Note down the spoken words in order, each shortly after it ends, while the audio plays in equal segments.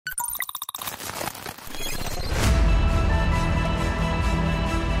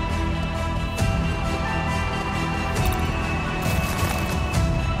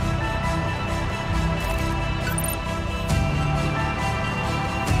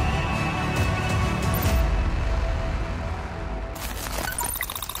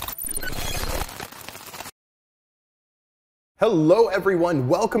Hello everyone,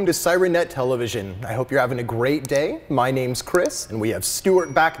 welcome to SIRENNET Television. I hope you're having a great day. My name's Chris, and we have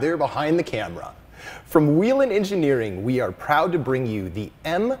Stuart back there behind the camera. From Whelen Engineering, we are proud to bring you the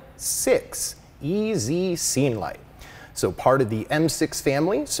M62SLC. So part of the M6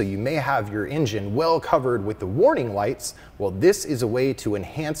 family, so you may have your engine well covered with the warning lights. Well, this is a way to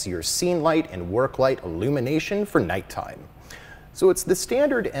enhance your scene light and work light illumination for nighttime. So it's the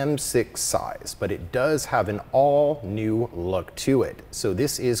standard M6 size, but it does have an all-new look to it. So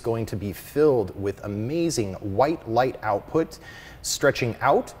this is going to be filled with amazing white light output, stretching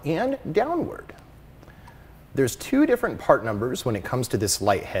out and downward. There's two different part numbers when it comes to this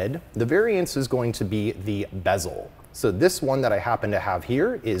light head. The variance is going to be the bezel. So this one that I happen to have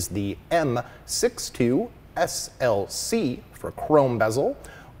here is the M62SLC for chrome bezel,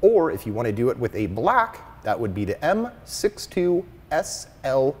 or if you want to do it with a black, that would be the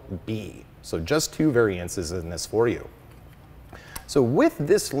M62SLB. So just two variances in this for you. So with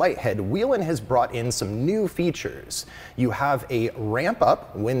this light head, Whelen has brought in some new features. You have a ramp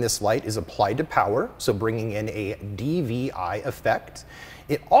up when this light is applied to power, so bringing in a DVI effect.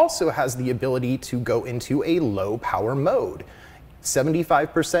 It also has the ability to go into a low power mode,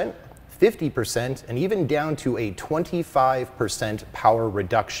 75%, 50%, and even down to a 25% power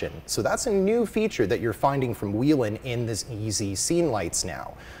reduction. So that's a new feature that you're finding from Whelen in this easy scene lights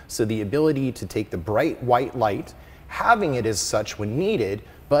now. So the ability to take the bright white light, having it as such when needed,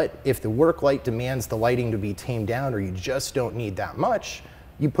 but if the work light demands the lighting to be tamed down or you just don't need that much,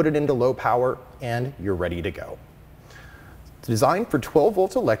 you put it into low power and you're ready to go. It's designed for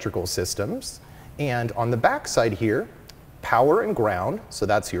 12-volt electrical systems, and on the back side here, power and ground, so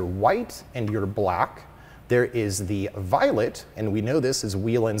that's your white and your black. There is the violet, and we know this is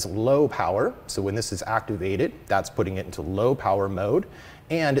Whelen's low power, so when this is activated, that's putting it into low power mode,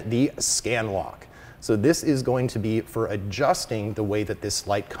 and the scan lock. So this is going to be for adjusting the way that this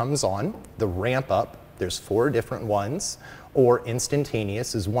light comes on, the ramp up, there's 4 different ones, or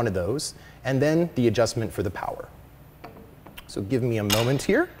instantaneous is one of those, and then the adjustment for the power. So give me a moment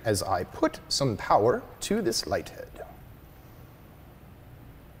here as I put some power to this light head.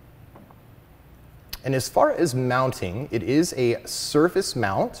 And as far as mounting, it is a surface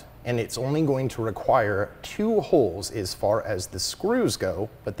mount, and it's only going to require 2 holes as far as the screws go,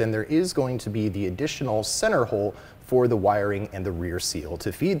 but then there is going to be the additional center hole for the wiring and the rear seal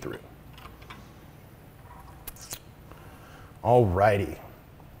to feed through. Alrighty.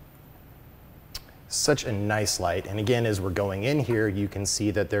 Such a nice light, and again, as we're going in here, you can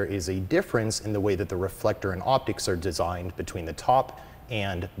see that there is a difference in the way that the reflector and optics are designed between the top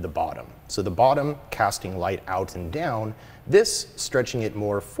and the bottom. So the bottom casting light out and down, this stretching it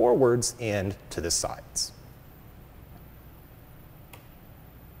more forwards and to the sides.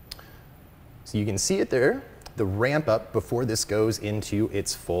 So you can see it there, the ramp up before this goes into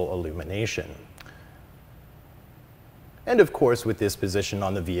its full illumination. And of course, with this position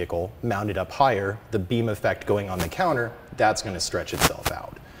on the vehicle, mounted up higher, the beam effect going on the counter, that's going to stretch itself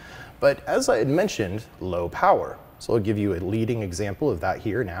out. But as I had mentioned, low power. So I'll give you a leading example of that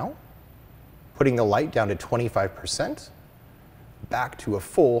here now. Putting the light down to 25%, back to a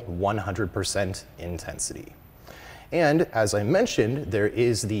full 100% intensity. And as I mentioned, there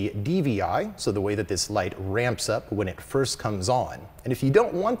is the DVI, so the way that this light ramps up when it first comes on. And if you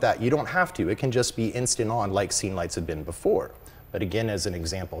don't want that, you don't have to. It can just be instant on like scene lights have been before. But again, as an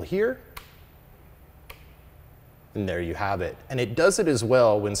example here, and there you have it. And it does it as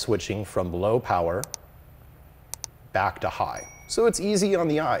well when switching from low power back to high. So it's easy on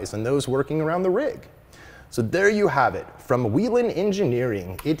the eyes and those working around the rig. So there you have it. From Whelen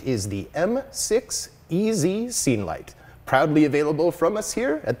Engineering, it is the M62SLC, proudly available from us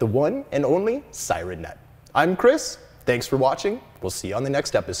here at the one and only SIRENNET. I'm Chris. Thanks for watching. We'll see you on the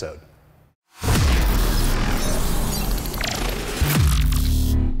next episode.